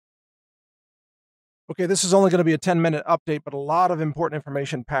Okay, this is only going to be a 10-minute update, but a lot of important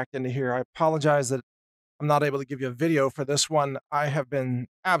information packed into here. I apologize that I'm not able to give you a video for this one. I have been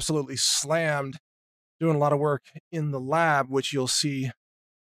absolutely slammed doing a lot of work in the lab, which you'll see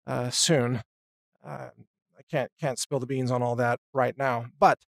soon. I can't spill the beans on all that right now.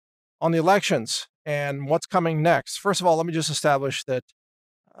 But on the elections and what's coming next, first of all, let me just establish that,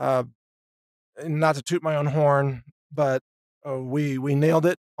 uh, not to toot my own horn, but we nailed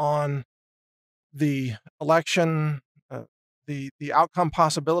it on the election, the outcome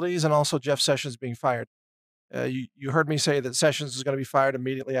possibilities, and also Jeff Sessions being fired. You heard me say that Sessions is going to be fired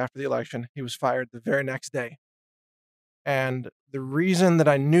immediately after the election. He was fired the very next day. And the reason that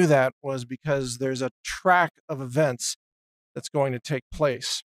I knew that was because there's a track of events that's going to take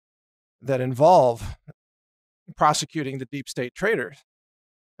place that involve prosecuting the deep state traitors.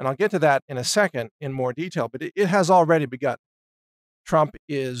 And I'll get to that in a second in more detail, but it has already begun.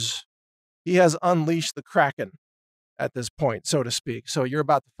 He has unleashed the Kraken at this point, so to speak. So you're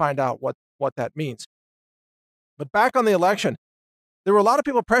about to find out what that means. But back on the election, there were a lot of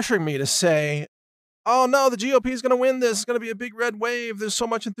people pressuring me to say, oh no, the GOP is going to win this. It's going to be a big red wave. There's so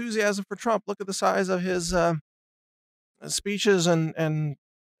much enthusiasm for Trump. Look at the size of his speeches and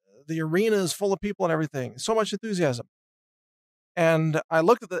the arena is full of people and everything. So much enthusiasm. And I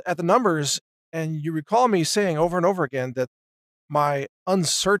looked at the numbers, and you recall me saying over and over again that my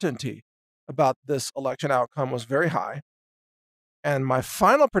uncertainty about this election outcome was very high. And my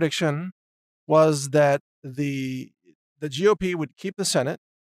final prediction was that the GOP would keep the Senate,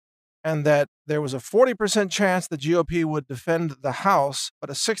 and that there was a 40% chance the GOP would defend the House, but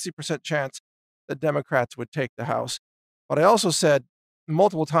a 60% chance that Democrats would take the House. But I also said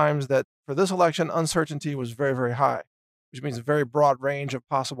multiple times that for this election, uncertainty was very, very high, which means a very broad range of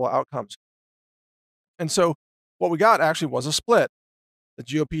possible outcomes. And so what we got actually was a split. The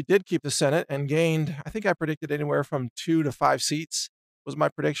GOP did keep the Senate and gained, I think I predicted anywhere from 2 to 5 seats was my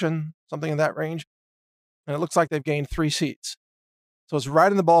prediction, something in that range. And it looks like they've gained 3 seats. So it's right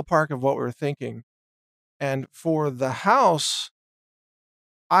in the ballpark of what we were thinking. And for the House,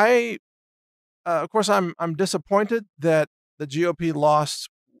 of course, I'm disappointed that the GOP lost,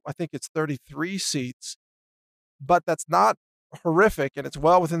 I think it's 33 seats, but that's not horrific, and it's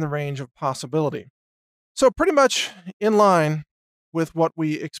well within the range of possibility. So pretty much in line with what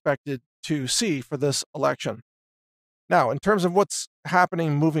we expected to see for this election. Now, in terms of what's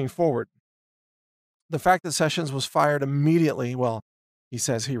happening moving forward, the fact that Sessions was fired immediately, well, he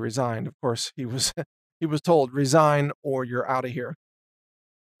says he resigned. Of course, he was told, resign or you're out of here.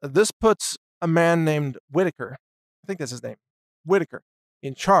 This puts a man named Whitaker, I think that's his name, Whitaker,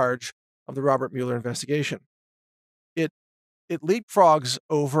 in charge of the Robert Mueller investigation. It leapfrogs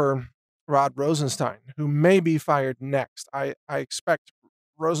over Rod Rosenstein, who may be fired next. I expect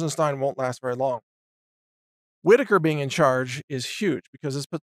Rosenstein won't last very long. Whitaker being in charge is huge because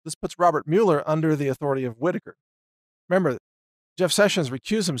this puts Robert Mueller under the authority of Whitaker. Remember, Jeff Sessions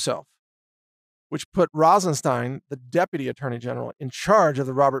recused himself, which put Rosenstein, the deputy attorney general, in charge of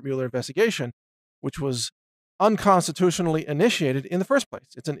the Robert Mueller investigation, which was unconstitutionally initiated in the first place.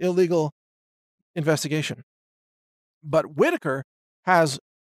 It's an illegal investigation. But Whitaker has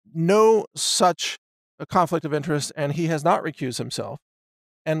no such a conflict of interest, and he has not recused himself.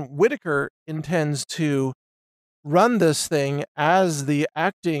 And Whitaker intends to run this thing as the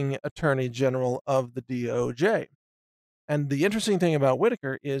acting attorney general of the DOJ. And the interesting thing about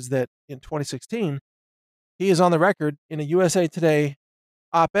Whitaker is that in 2016, he is on the record in a USA Today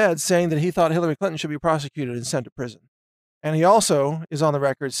op-ed saying that he thought Hillary Clinton should be prosecuted and sent to prison. And he also is on the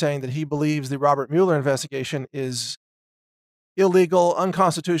record saying that he believes the Robert Mueller investigation is illegal,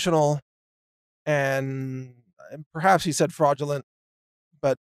 unconstitutional, and perhaps he said fraudulent,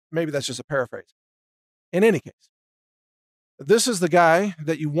 but maybe that's just a paraphrase. In any case, this is the guy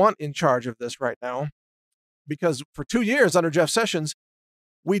that you want in charge of this right now, because for 2 years under Jeff Sessions,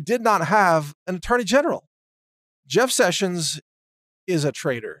 we did not have an attorney general. Jeff Sessions is a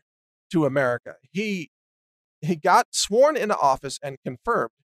traitor to America. He got sworn into office and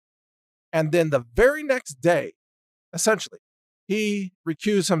confirmed, and then the very next day, essentially, he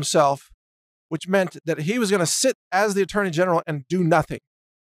recused himself, which meant that he was going to sit as the attorney general and do nothing.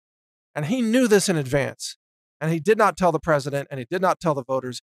 And he knew this in advance. And he did not tell the president, and he did not tell the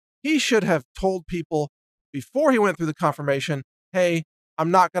voters. He should have told people before he went through the confirmation, hey,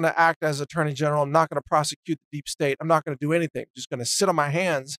 I'm not going to act as attorney general. I'm not going to prosecute the deep state. I'm not going to do anything. I'm just going to sit on my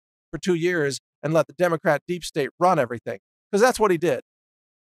hands for 2 years and let the Democrat deep state run everything. Because that's what he did.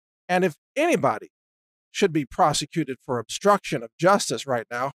 And if anybody should be prosecuted for obstruction of justice right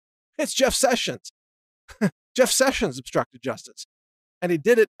now, it's Jeff Sessions. Jeff Sessions obstructed justice. And he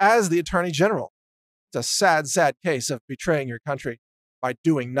did it as the attorney general. It's a sad, sad case of betraying your country by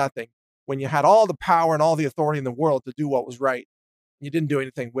doing nothing when you had all the power and all the authority in the world to do what was right. You didn't do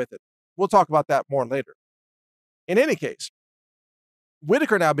anything with it. We'll talk about that more later. In any case,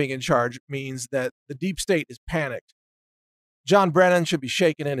 Whitaker now being in charge means that the deep state is panicked. John Brennan should be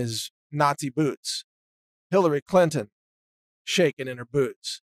shaken in his Nazi boots. Hillary Clinton, shaken in her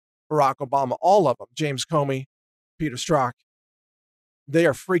boots. Barack Obama, all of them, James Comey, Peter Strzok, they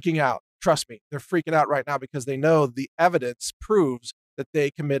are freaking out. Trust me, they're freaking out right now because they know the evidence proves that they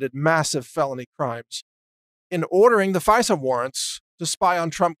committed massive felony crimes in ordering the FISA warrants to spy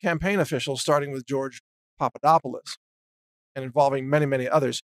on Trump campaign officials, starting with George Papadopoulos and involving many, many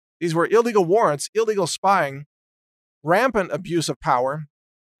others. These were illegal warrants, illegal spying, rampant abuse of power.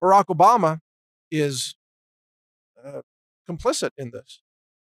 Barack Obama is complicit in this.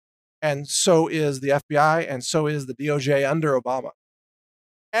 And so is the FBI, and so is the DOJ under Obama.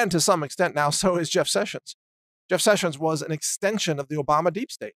 And to some extent now, so is Jeff Sessions. Jeff Sessions was an extension of the Obama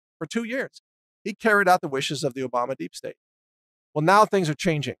deep state for 2 years. He carried out the wishes of the Obama deep state. Well, now things are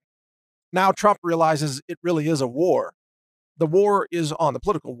changing. Now Trump realizes it really is a war. The war is on, the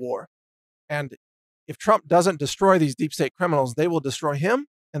political war. And if Trump doesn't destroy these deep state criminals, they will destroy him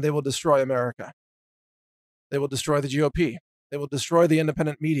and they will destroy America. They will destroy the GOP. They will destroy the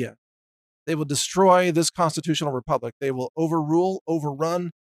independent media. They will destroy this constitutional republic. They will overrule,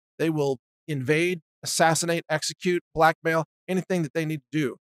 overrun. They will invade, assassinate, execute, blackmail, anything that they need to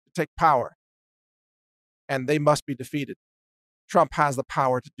do to take power. And they must be defeated. Trump has the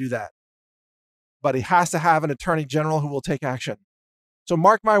power to do that. But he has to have an attorney general who will take action. So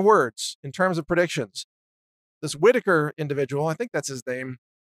mark my words in terms of predictions. This Whitaker individual, I think that's his name.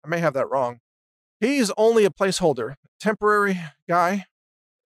 I may have that wrong. He's only a placeholder, temporary guy.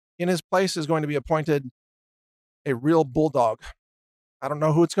 In his place is going to be appointed a real bulldog. I don't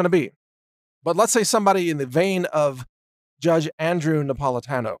know who it's going to be. But let's say somebody in the vein of Judge Andrew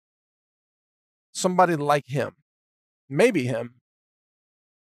Napolitano. Somebody like him. Maybe him.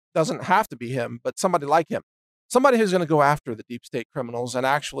 Doesn't have to be him, but somebody like him. Somebody who's going to go after the deep state criminals and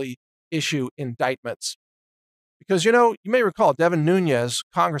actually issue indictments. Because, you know, you may recall Devin Nunes,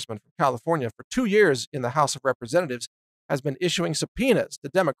 congressman from California, for 2 years in the House of Representatives, has been issuing subpoenas to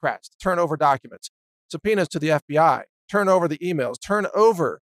Democrats to turn over documents, subpoenas to the FBI, turn over the emails, turn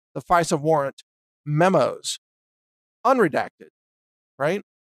over the FISA warrant memos, unredacted, right?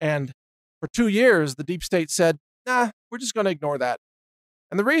 And for 2 years, the deep state said, nah, we're just going to ignore that.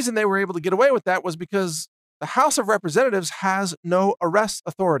 And the reason they were able to get away with that was because the House of Representatives has no arrest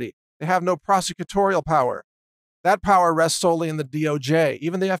authority. They have no prosecutorial power. That power rests solely in the DOJ.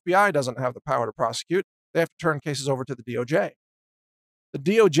 Even the FBI doesn't have the power to prosecute. They have to turn cases over to the DOJ. The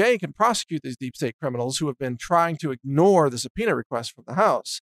DOJ can prosecute these deep state criminals who have been trying to ignore the subpoena request from the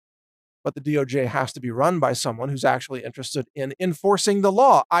House. But the DOJ has to be run by someone who's actually interested in enforcing the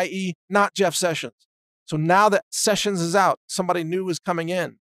law, i.e. not Jeff Sessions. So now that Sessions is out, somebody new is coming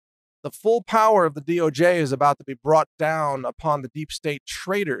in. The full power of the DOJ is about to be brought down upon the deep state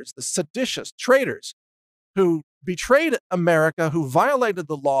traitors, the seditious traitors who betrayed America, who violated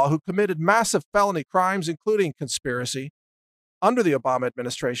the law, who committed massive felony crimes, including conspiracy, under the Obama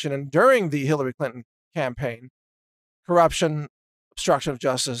administration and during the Hillary Clinton campaign, corruption, obstruction of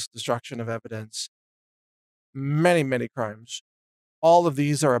justice, destruction of evidence, many, many crimes. All of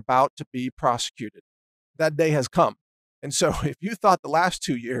these are about to be prosecuted. That day has come. And so if you thought the last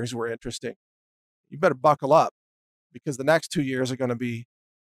 2 years were interesting, you better buckle up because the next 2 years are going to be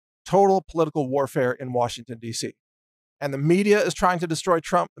total political warfare in Washington, D.C. And the media is trying to destroy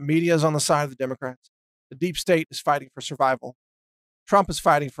Trump. The media is on the side of the Democrats. The deep state is fighting for survival. Trump is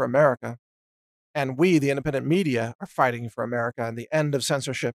fighting for America. And we, the independent media, are fighting for America and the end of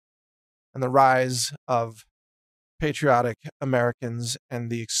censorship and the rise of patriotic Americans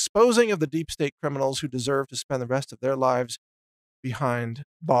and the exposing of the deep state criminals who deserve to spend the rest of their lives behind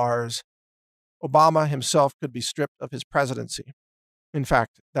bars. Obama himself could be stripped of his presidency. In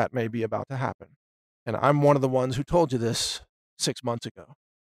fact, that may be about to happen. And I'm one of the ones who told you this 6 months ago,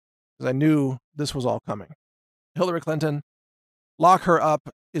 because I knew this was all coming. Hillary Clinton, lock her up,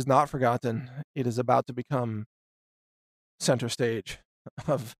 is not forgotten. It is about to become center stage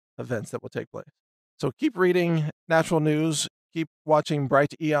of events that will take place. So keep reading Natural News. Keep watching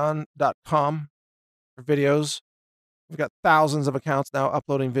brighteon.com for videos. We've got thousands of accounts now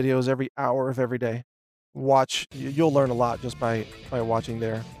uploading videos every hour of every day. Watch. You'll learn a lot just by watching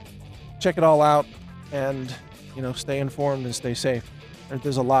there. Check it all out and, stay informed and stay safe.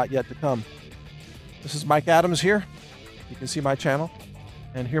 There's a lot yet to come. This is Mike Adams here. You can see my channel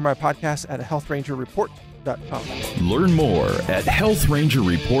and hear my podcast at healthrangerreport.com. Learn more at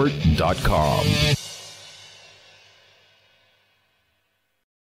healthrangerreport.com.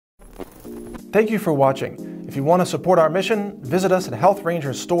 Thank you for watching. If you want to support our mission, visit us at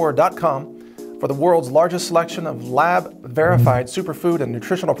healthrangerstore.com for the world's largest selection of lab-verified superfood and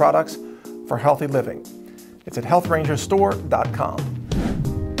nutritional products for healthy living. It's at healthrangerstore.com.